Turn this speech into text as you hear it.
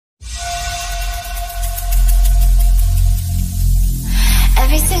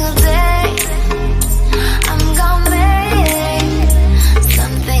single day, I'm gonna make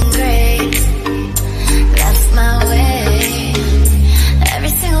something great. That's my way. Every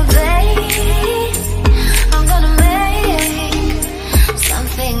single day, I'm gonna make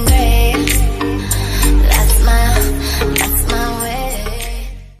something great. That's my way.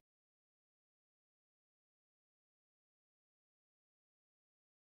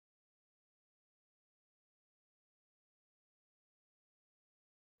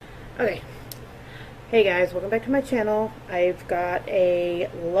 Okay, hey guys, welcome back to my channel. I've got a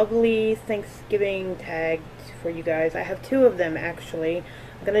lovely Thanksgiving tag for you guys. I have two of them actually.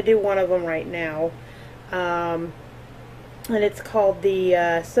 I'm gonna do one of them right now, and it's called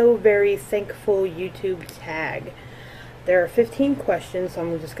the So Very Thankful YouTube tag. There are 15 questions, so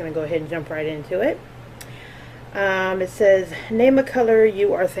I'm just gonna go ahead and jump right into it. It says, name a color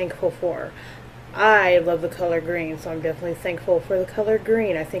you are thankful for. I love the color green, so I'm definitely thankful for the color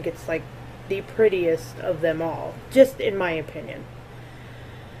green. I think it's like the prettiest of them all, just in my opinion.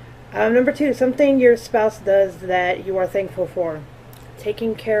 Number 2, something your spouse does that you are thankful for.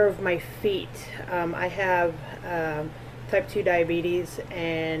 Taking care of my feet. I have type 2 diabetes,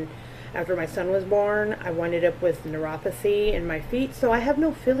 and after my son was born, I wound up with neuropathy in my feet, so I have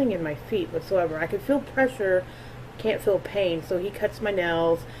no feeling in my feet whatsoever. I can feel pressure, can't feel pain, so he cuts my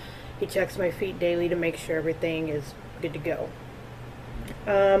nails. He checks my feet daily to make sure everything is good to go.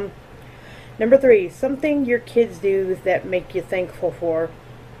 Number 3, something your kids do that make you thankful for.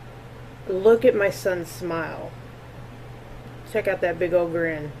 Look at my son's smile. Check out that big old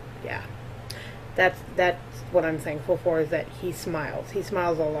grin. Yeah, that's what I'm thankful for, is that he smiles. He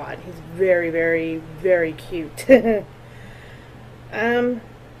smiles a lot. He's very, very, very cute.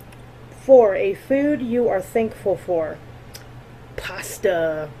 4, a food you are thankful for.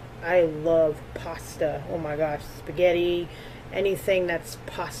 Pasta. I love pasta. Oh my gosh, spaghetti, anything that's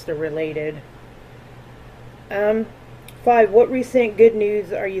pasta related. 5, what recent good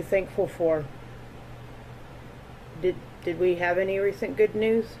news are you thankful for? Did we have any recent good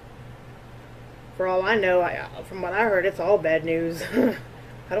news? For all I know, from what I heard, it's all bad news. I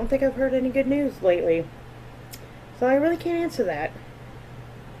don't think I've heard any good news lately, so I really can't answer that.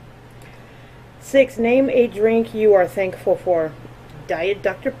 6, name a drink you are thankful for. Diet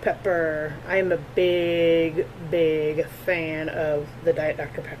Dr. Pepper. I am a big, big fan of the Diet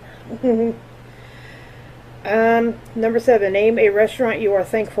Dr. Pepper. Number 7, name a restaurant you are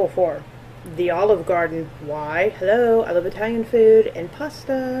thankful for. The Olive Garden. Why? Hello, I love Italian food and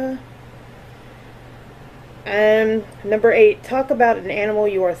pasta. Number 8, talk about an animal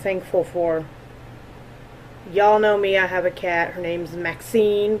you are thankful for. Y'all know me, I have a cat. Her name's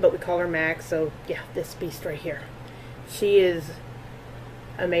Maxine, but we call her Max, so yeah, this beast right here. She is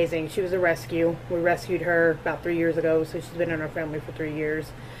amazing. She was a rescue. We rescued her about 3 years ago, so she's been in our family for 3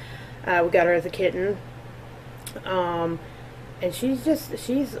 years. We got her as a kitten, and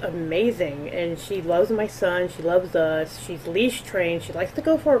she's amazing, and she loves my son, she loves us, she's leash trained, she likes to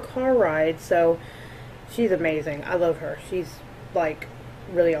go for a car ride, so she's amazing. I love her. She's like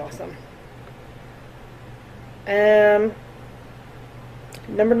really awesome.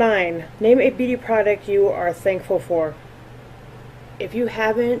 Number 9, name a beauty product you are thankful for. If you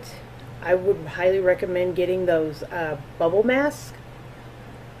haven't, I would highly recommend getting those bubble masks.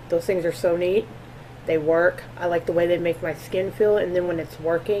 Those things are so neat. They work. I like the way they make my skin feel, and then when it's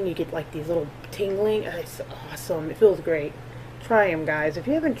working, you get like these little tingling. It's awesome. It feels great. Try them, guys. If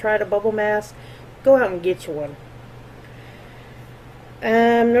you haven't tried a bubble mask, go out and get you one.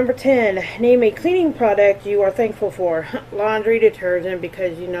 Number 10, name a cleaning product you are thankful for. Laundry detergent,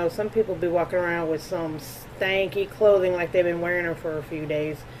 because you know some people be walking around with some stanky clothing like they've been wearing them for a few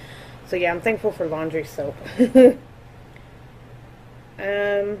days. So yeah, I'm thankful for laundry soap.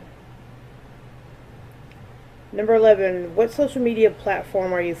 Number 11, what social media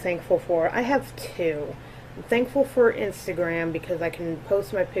platform are you thankful for? I have 2. I'm thankful for Instagram because I can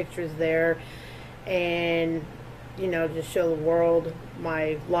post my pictures there and, you know, just show the world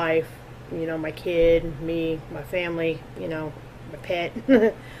my life, you know, my kid, me, my family, you know, my pet.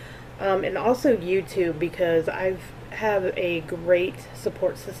 And also YouTube, because I have a great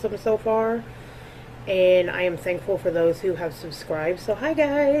support system so far, and I am thankful for those who have subscribed. So hi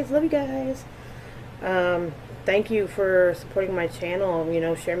guys, love you guys. Thank you for supporting my channel. You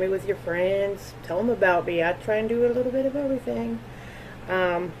know, share me with your friends, tell them about me. I try and do a little bit of everything.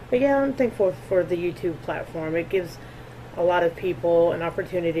 But yeah, I'm thankful for the YouTube platform. It gives a lot of people an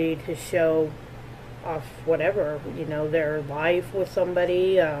opportunity to show off whatever, you know, their life with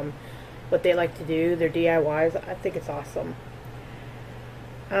somebody, what they like to do, their DIYs. I think it's awesome.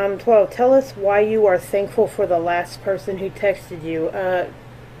 12, tell us why you are thankful for the last person who texted you.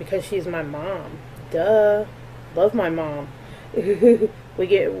 because she's my mom. Duh. Love my mom.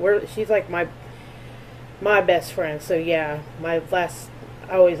 She's like my best friend. So yeah, I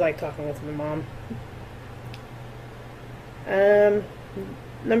always like talking with my mom.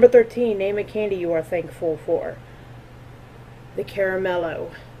 Number 13, name a candy you are thankful for. The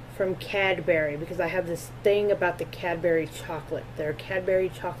Caramello from Cadbury, because I have this thing about the Cadbury chocolate. Their Cadbury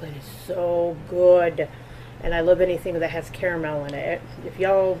chocolate is so good, and I love anything that has caramel in it. If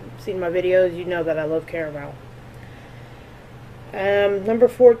y'all seen my videos, you know that I love caramel. Number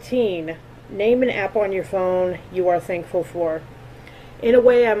 14, name an app on your phone you are thankful for. In a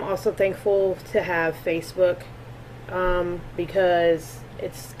way, I'm also thankful to have Facebook, because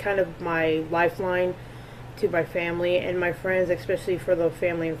it's kind of my lifeline to my family and my friends, especially for the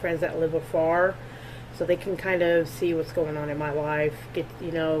family and friends that live afar, so they can kind of see what's going on in my life, get,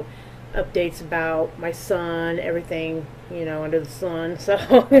 updates about my son, everything, under the sun. So,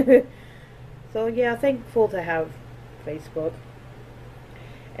 so yeah, thankful to have Facebook.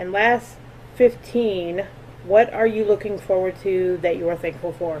 And last, 15, what are you looking forward to that you are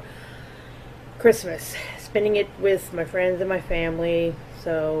thankful for? Christmas. Spending it with my friends and my family.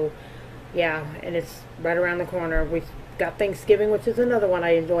 So, yeah, and it's right around the corner. We've got Thanksgiving, which is another one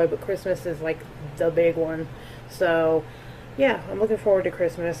I enjoy, but Christmas is like the big one. So, yeah, I'm looking forward to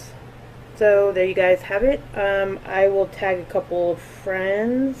Christmas. So, there you guys have it. I will tag a couple of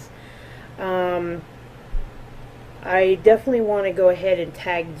friends. I definitely want to go ahead and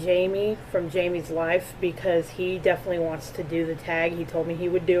tag Jamie from Jamie's Life, because he definitely wants to do the tag. He told me he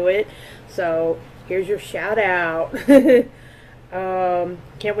would do it. So here's your shout out.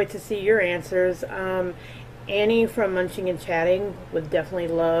 Can't wait to see your answers. Annie from Munching and Chatting would definitely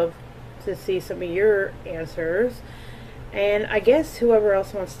love to see some of your answers. And I guess whoever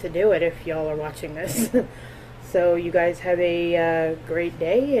else wants to do it, if y'all are watching this. So you guys have a great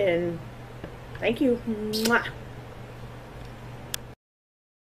day, and thank you. Mwah.